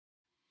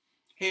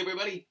Hey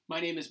everybody,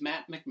 my name is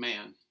Matt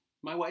McMann.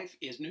 My wife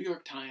is New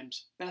York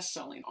Times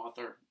best-selling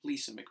author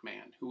LISA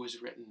MCMANN, who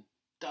has written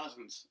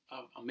dozens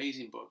of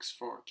amazing books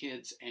for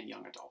kids and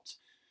young adults.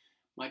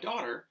 My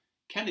daughter,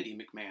 Kennedy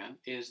MCMANN,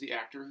 is the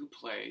actor who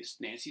plays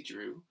Nancy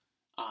Drew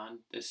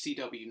on the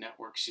CW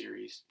network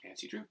series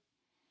Nancy Drew.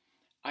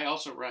 I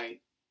also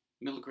write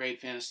middle-grade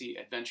fantasy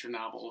adventure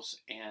novels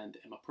and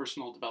am a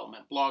personal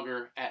development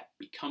blogger at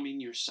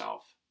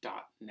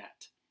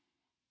becomingyourself.net.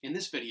 In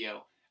this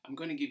video, I'm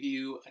going to give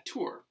you a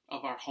tour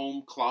of our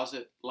home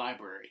closet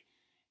library,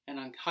 and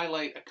I'll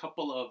highlight a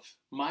couple of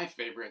my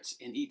favorites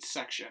in each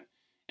section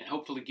and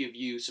hopefully give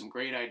you some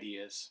great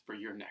ideas for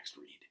your next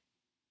read.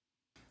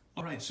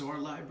 All right, so our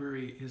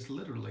library is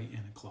literally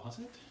in a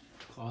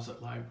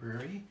closet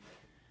library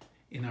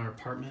in our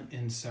apartment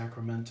in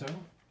Sacramento.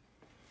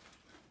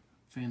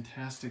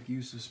 Fantastic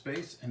use of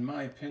space, in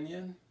my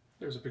opinion.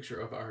 There's a picture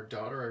of our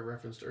daughter I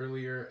referenced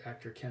earlier,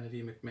 actor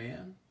Kennedy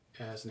MCMANN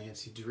as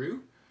Nancy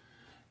Drew.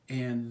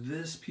 And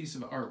this piece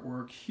of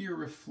artwork here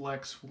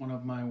reflects one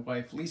of my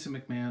wife LISA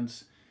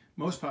MCMANN's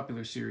most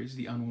popular series,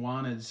 the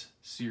Unwanteds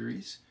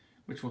series,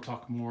 which we'll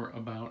talk more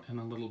about in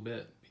a little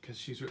bit because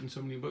she's written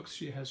so many books.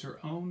 She has her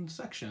own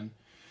section.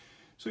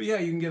 So yeah,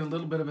 you can get a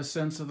little bit of a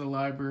sense of the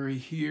library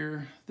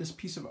here. This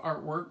piece of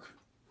artwork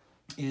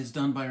is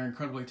done by our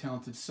incredibly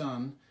talented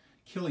son,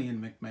 KENNEDY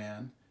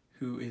MCMANN,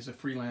 who is a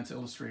freelance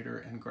illustrator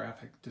and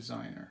graphic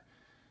designer.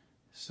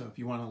 So if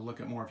you want to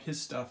look at more of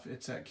his stuff,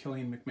 it's at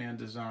KENNEDY MCMANN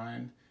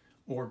Design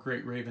or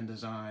Great Raven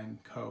Design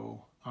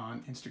Co.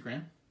 on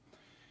Instagram.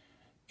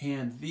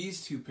 And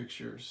these two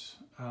pictures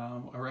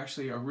are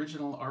actually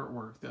original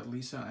artwork that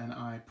Lisa and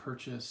I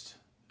purchased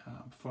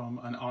from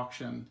an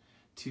auction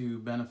to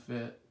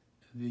benefit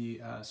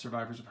the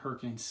survivors of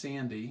Hurricane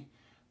Sandy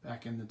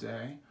back in the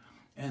day.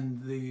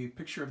 And the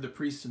picture of the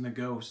priest and the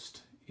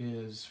ghost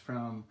is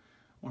from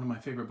one of my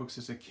favorite books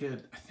as a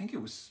kid. I think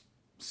it was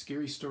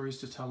Scary Stories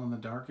to Tell in the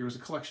Dark. It was a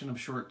collection of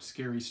short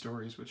scary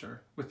stories which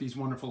are with these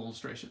wonderful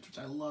illustrations, which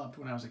I loved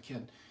when I was a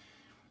kid.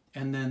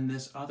 And then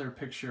this other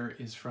picture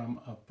is from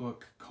a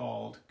book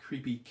called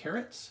Creepy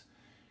Carrots,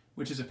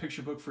 which is a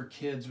picture book for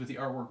kids with the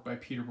artwork by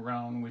Peter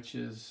Brown, which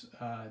is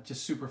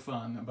just super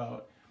fun,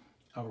 about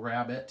a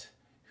rabbit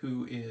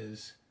who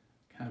is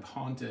kind of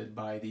haunted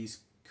by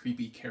these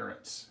creepy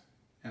carrots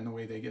and the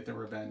way they get their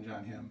revenge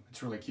on him.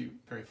 It's really cute,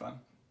 very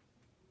fun.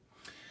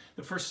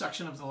 The first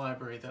section of the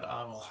library that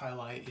I will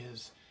highlight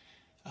is,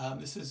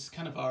 this is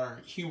kind of our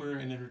humor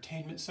and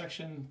entertainment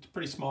section. It's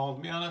pretty small,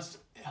 to be honest,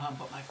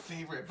 but my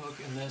favorite book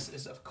in this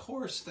is, of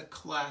course, the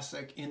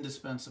classic,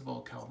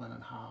 indispensable Calvin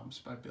and Hobbes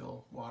by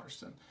Bill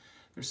Watterson.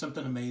 There's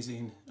something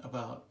amazing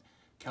about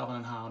Calvin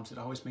and Hobbes. It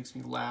always makes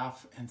me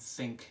laugh and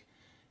think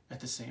at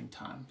the same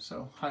time.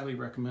 So highly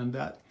recommend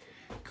that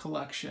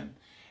collection.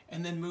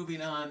 And then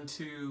moving on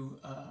to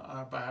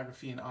our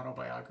biography and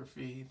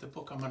autobiography, the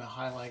book I'm going to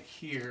highlight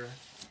here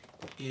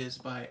is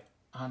by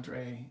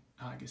Andre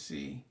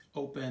Agassi,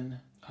 Open.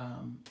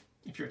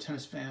 If you're a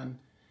tennis fan,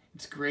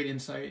 it's great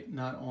insight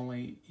not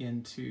only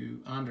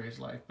into Andre's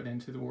life, but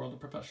into the world of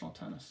professional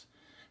tennis.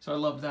 So I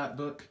love that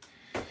book.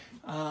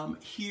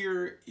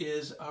 Here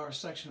is our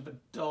section of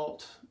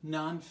adult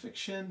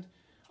nonfiction.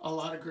 A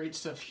lot of great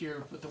stuff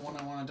here, but the one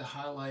I wanted to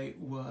highlight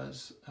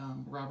was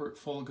Robert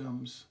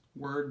Fulghum's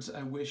Words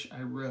I Wish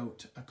I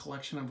Wrote, a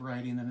collection of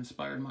writing that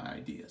inspired my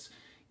ideas.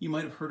 You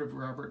might have heard of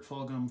Robert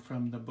Fulghum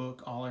from the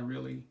book All I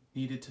Really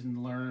Needed to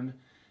Know,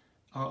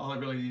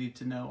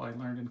 I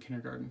Learned in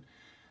Kindergarten,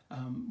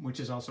 which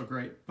is also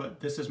great. But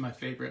this is my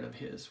favorite of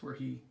his, where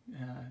he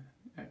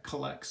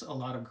collects a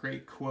lot of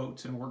great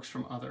quotes and works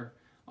from other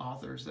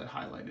authors that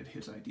highlighted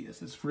his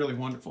ideas. It's really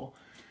wonderful.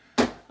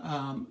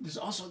 There's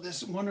also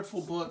this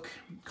wonderful book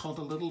called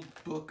The Little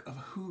Book of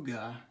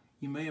Hygge.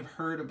 You may have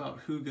heard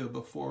about Hygge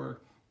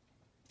before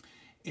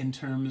in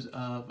terms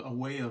of a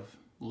way of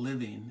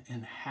living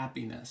and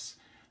happiness.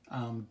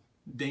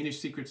 Danish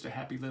Secrets to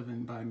Happy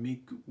Living by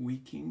Meek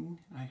Wiking.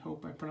 I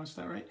hope I pronounced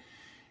that right.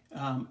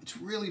 It's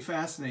really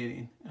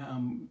fascinating.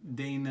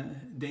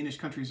 Danish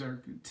countries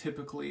are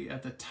typically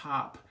at the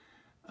top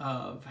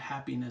of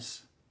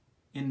happiness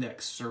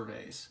index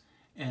surveys,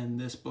 and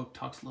this book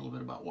talks a little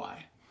bit about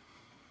why.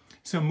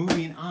 So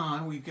moving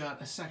on, we've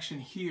got a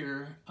section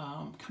here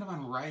kind of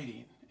on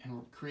writing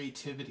and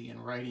creativity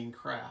and writing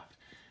craft.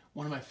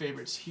 One of my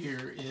favorites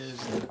here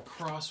is The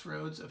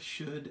Crossroads of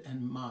Should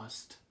and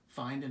Must,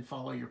 Find and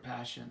Follow Your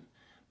Passion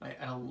by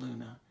L.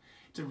 Luna.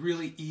 It's a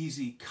really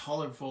easy,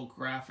 colorful,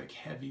 graphic,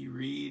 heavy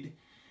read,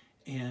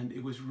 and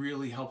it was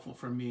really helpful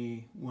for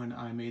me when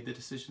I made the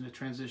decision to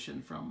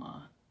transition from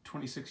a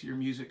 26-year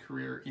music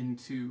career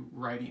into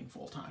writing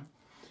full-time.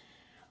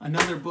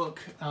 Another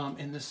book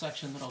in this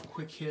section that I'll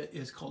quick hit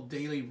is called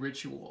Daily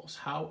Rituals,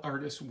 How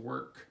Artists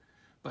Work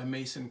by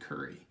Mason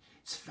Curry.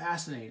 It's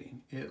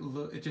fascinating.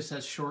 It just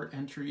has short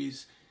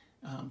entries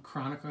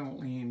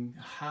chronicling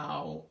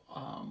how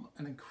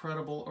an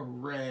incredible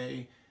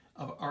array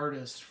of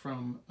artists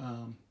from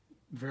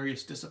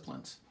various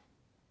disciplines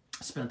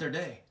spent their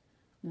day.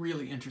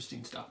 Really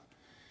interesting stuff.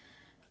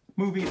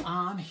 Moving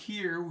on,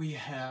 here we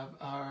have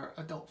our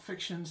adult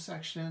fiction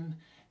section.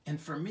 And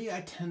for me,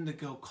 I tend to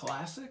go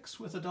classics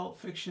with adult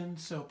fiction.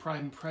 So Pride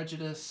and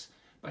Prejudice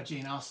by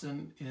Jane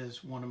Austen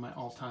is one of my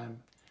all-time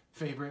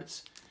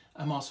favorites.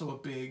 I'm also a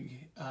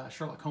big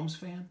Sherlock Holmes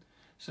fan.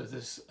 So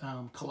this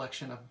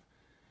collection of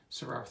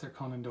Sir Arthur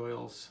Conan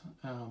Doyle's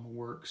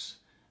works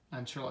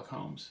on Sherlock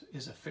Holmes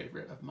is a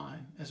favorite of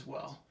mine as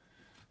well.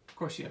 Of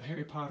course, you have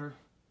Harry Potter,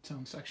 its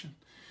own section.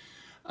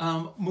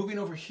 Moving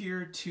over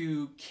here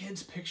to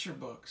kids' picture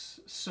books.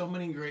 So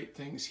many great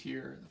things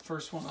here. The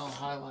first one I'll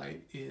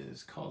highlight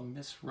is called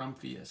Miss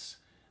Rumphius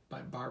by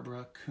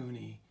Barbara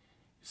Cooney.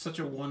 It's such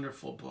a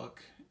wonderful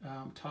book.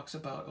 Talks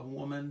about a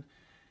woman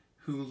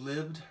who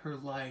lived her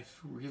life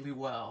really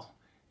well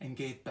and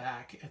gave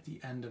back at the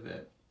end of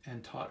it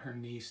and taught her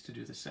niece to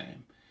do the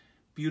same.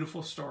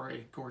 Beautiful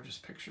story, gorgeous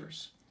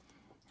pictures.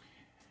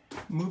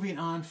 Moving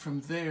on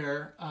from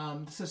there,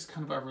 this is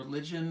kind of our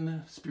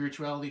religion,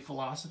 spirituality,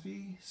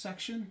 philosophy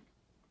section.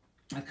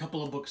 A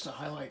couple of books to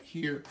highlight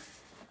here.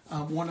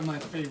 One of my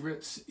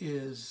favorites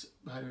is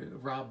by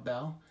Rob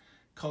Bell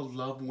called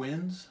Love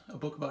Wins, a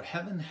book about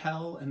heaven,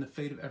 hell, and the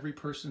fate of every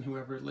person who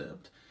ever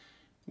lived,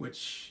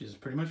 which is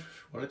pretty much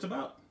what it's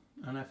about.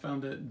 And I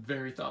found it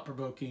very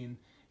thought-provoking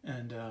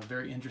and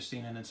very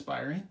interesting and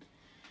inspiring.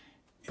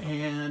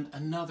 And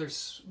another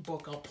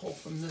book I'll pull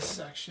from this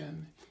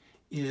section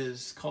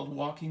is called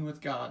Walking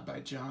with God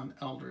by John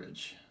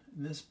Eldredge.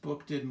 This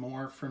book did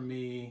more for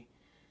me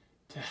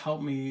to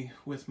help me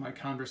with my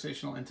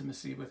conversational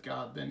intimacy with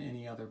God than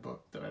any other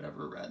book that I'd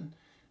ever read.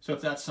 So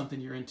if that's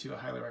something you're into, I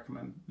highly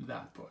recommend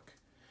that book.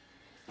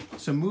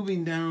 So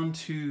moving down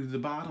to the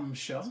bottom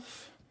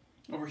shelf,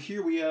 over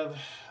here we have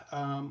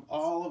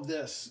all of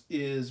this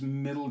is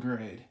middle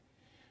grade.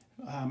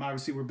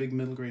 Obviously, we're big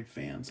middle grade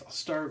fans. I'll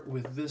start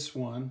with this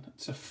one.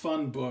 It's a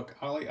fun book,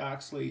 Ollie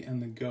Oxley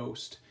and the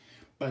Ghost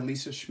by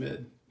Lisa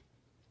MCMANN.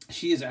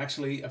 She is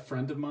actually a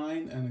friend of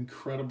mine, an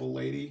incredible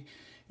lady,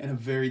 and a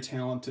very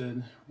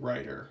talented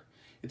writer.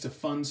 It's a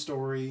fun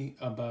story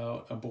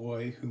about a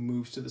boy who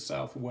moves to the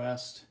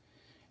Southwest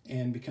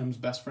and becomes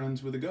best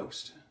friends with a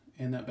ghost.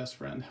 And that best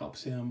friend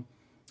helps him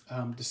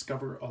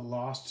discover a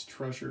lost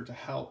treasure to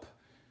help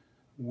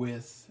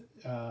with,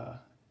 to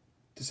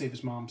save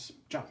his mom's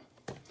job.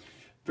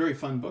 Very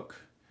fun book.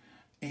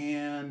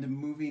 And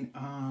moving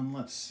on,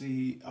 let's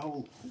see.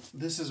 Oh,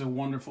 this is a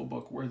wonderful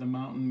book, Where the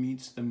Mountain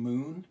Meets the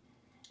Moon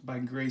by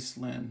Grace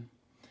Lin.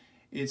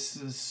 It's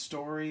the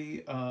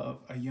story of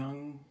a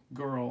young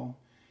girl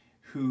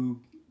who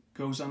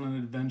goes on an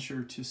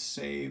adventure to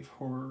save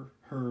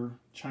her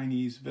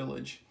Chinese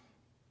village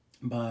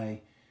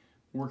by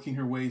working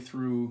her way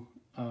through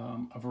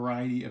a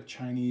variety of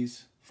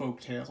Chinese folk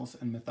tales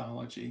and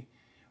mythology.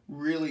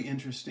 Really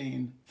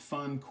interesting,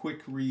 fun,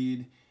 quick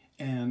read.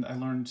 And I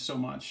learned so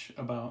much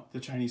about the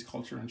Chinese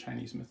culture and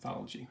Chinese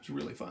mythology. It was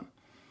really fun.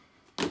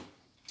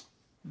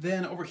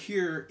 Then over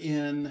here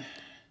in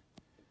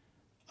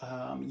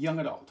young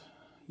adult.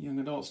 Young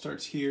adult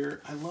starts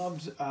here. I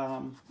loved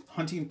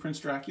Hunting Prince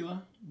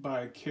Dracula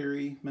by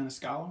Carrie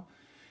Maniscalco.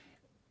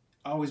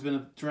 Always been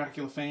a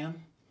Dracula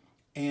fan.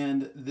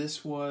 And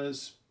this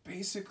was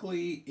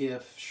basically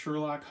if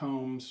Sherlock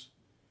Holmes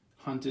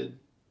hunted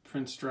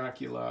Prince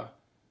Dracula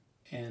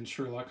and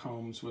Sherlock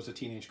Holmes was a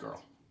teenage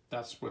girl.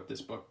 That's what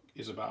this book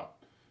is about.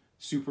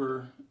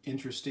 Super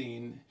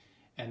interesting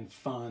and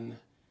fun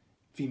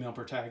female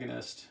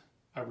protagonist.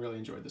 I really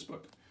enjoyed this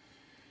book.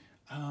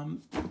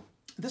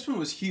 This one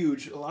was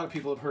huge. A lot of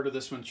people have heard of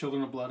this one,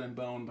 Children of Blood and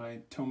Bone by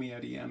Tomi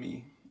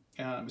Adeyemi.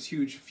 It was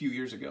huge a few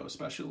years ago,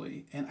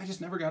 especially. And I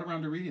just never got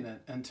around to reading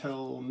it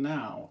until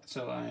now.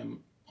 So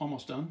I'm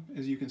almost done,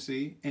 as you can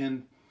see.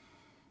 And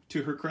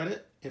to her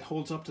credit, it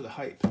holds up to the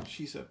hype.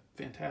 She's a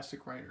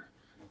fantastic writer.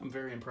 I'm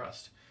very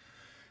impressed.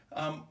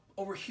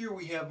 Over here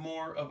we have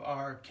more of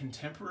our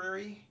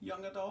contemporary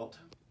young adult,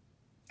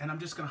 and I'm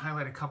just going to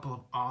highlight a couple of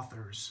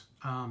authors,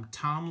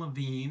 Tom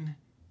Levine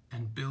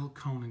and Bill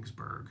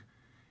Konigsberg,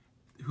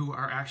 who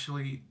are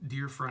actually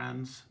dear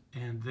friends,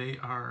 and they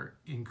are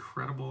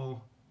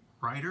incredible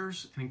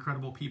writers and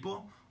incredible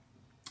people.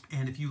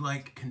 And if you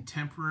like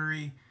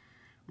contemporary,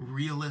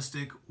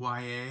 realistic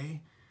YA,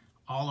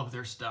 all of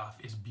their stuff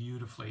is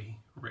beautifully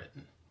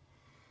written.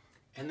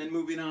 And then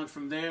moving on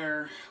from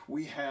there,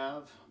 we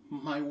have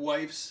my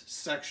wife's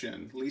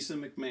section, Lisa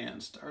McMann,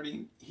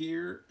 starting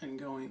here and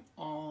going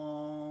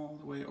all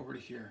the way over to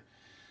here.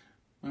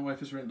 My wife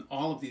has written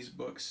all of these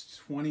books,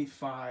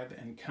 25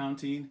 and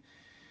counting.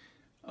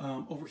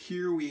 Over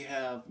here we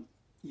have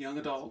young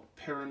adult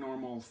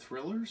paranormal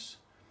thrillers.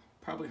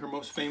 Probably her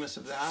most famous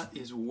of that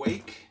is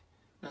Wake.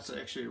 That's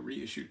actually a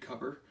reissued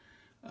cover.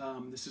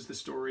 This is the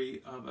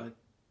story of a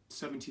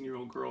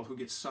 17-year-old girl who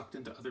gets sucked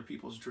into other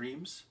people's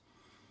dreams,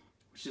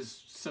 which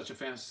is such a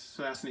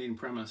fascinating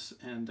premise,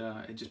 and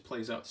it just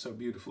plays out so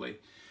beautifully.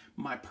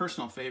 My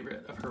personal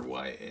favorite of her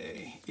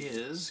YA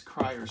is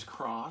Crier's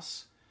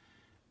Cross,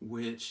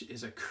 which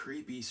is a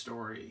creepy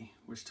story,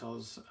 which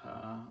tells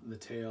the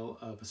tale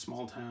of a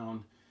small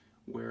town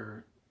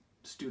where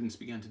students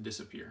begin to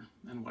disappear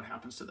and what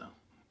happens to them.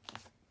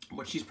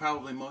 What she's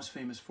probably most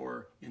famous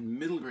for in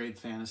middle grade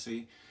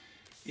fantasy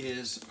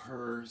is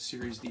her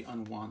series The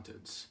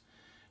Unwanteds,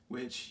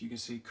 which you can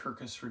see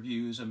Kirkus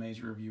Reviews, a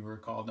major reviewer,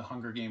 called The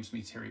Hunger Games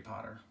meets Harry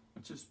Potter,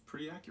 which is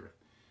pretty accurate.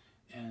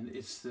 And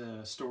it's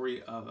the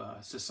story of a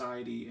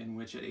society in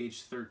which at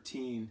age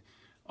 13,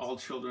 all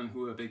children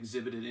who have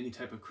exhibited any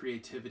type of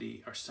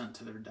creativity are sent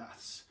to their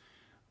deaths.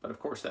 But of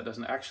course that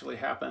doesn't actually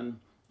happen,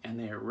 and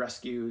they are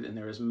rescued, and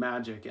there is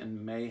magic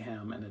and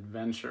mayhem and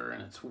adventure,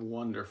 and it's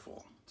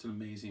wonderful. It's an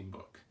amazing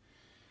book.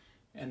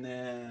 And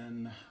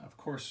then, of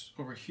course,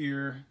 over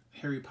here,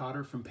 Harry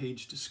Potter from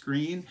Page to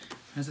Screen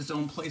has its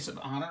own place of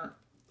honor.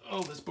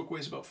 Oh, this book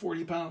weighs about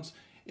 40 pounds,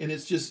 and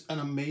it's just an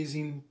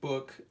amazing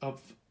book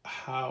of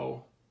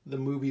how the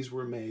movies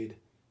were made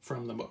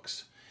from the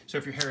books. So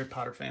if you're a Harry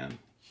Potter fan,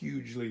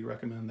 hugely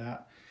recommend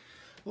that.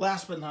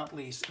 Last but not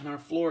least, in our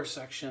floor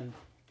section,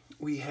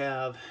 we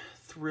have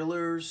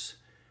thrillers,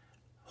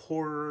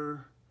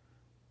 horror,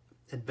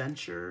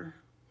 adventure,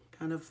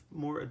 kind of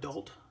more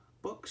adult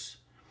books.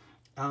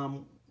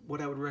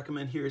 What I would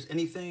recommend here is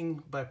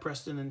anything by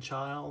Preston and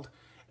Child,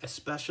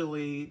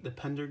 especially the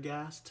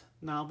Pendergast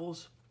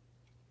novels.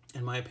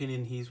 In my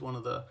opinion, he's one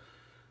of the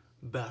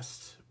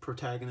best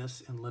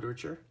protagonists in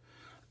literature.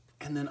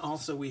 And then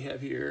also we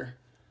have here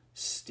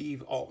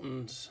Steve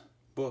Alton's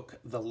book,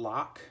 The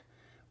Loch,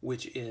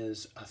 which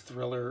is a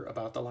thriller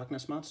about the Loch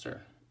Ness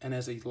Monster. And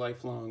as a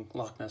lifelong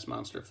Loch Ness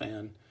Monster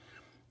fan,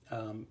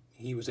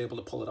 he was able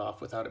to pull it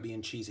off without it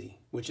being cheesy,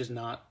 which is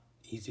not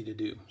easy to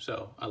do.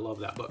 So I love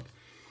that book.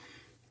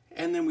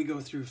 And then we go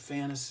through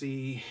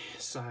fantasy,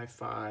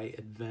 sci-fi,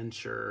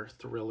 adventure,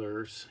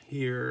 thrillers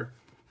here.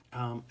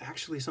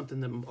 Actually,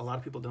 something that a lot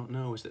of people don't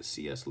know is that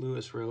C.S.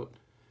 Lewis wrote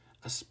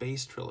a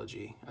space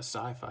trilogy, a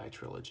sci-fi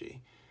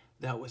trilogy.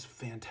 That was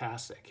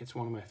fantastic. It's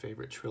one of my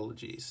favorite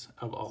trilogies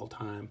of all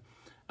time,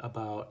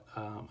 about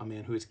a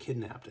man who is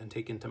kidnapped and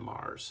taken to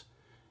Mars.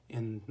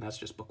 And that's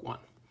just book one.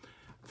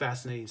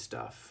 Fascinating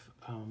stuff.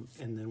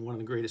 And then one of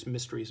the greatest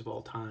mysteries of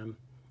all time,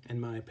 in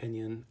my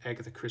opinion,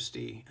 Agatha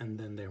Christie, And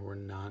Then There Were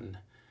None.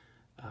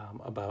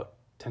 About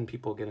 10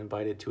 people get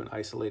invited to an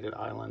isolated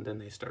island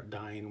and they start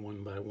dying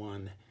one by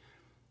one.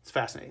 It's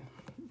fascinating.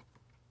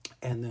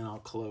 And then I'll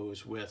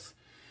close with,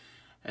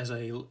 as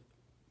a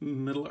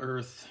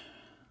Middle-earth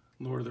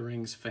Lord of the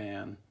Rings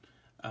fan,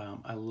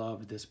 I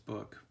loved this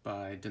book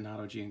by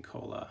Donato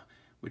Giancola,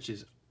 which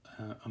is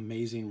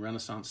amazing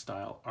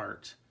Renaissance-style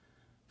art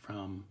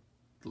from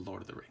The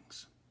Lord of the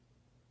Rings.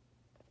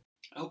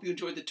 I hope you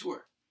enjoyed the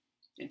tour.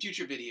 In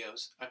future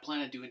videos, I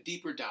plan on doing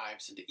deeper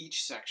dives into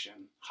each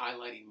section,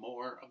 highlighting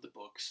more of the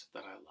books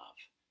that I love.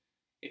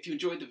 If you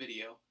enjoyed the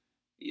video,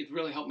 it'd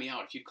really help me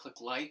out if you'd click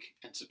like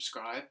and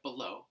subscribe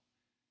below.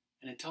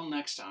 And until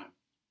next time,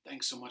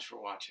 thanks so much for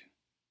watching,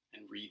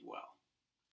 and read well.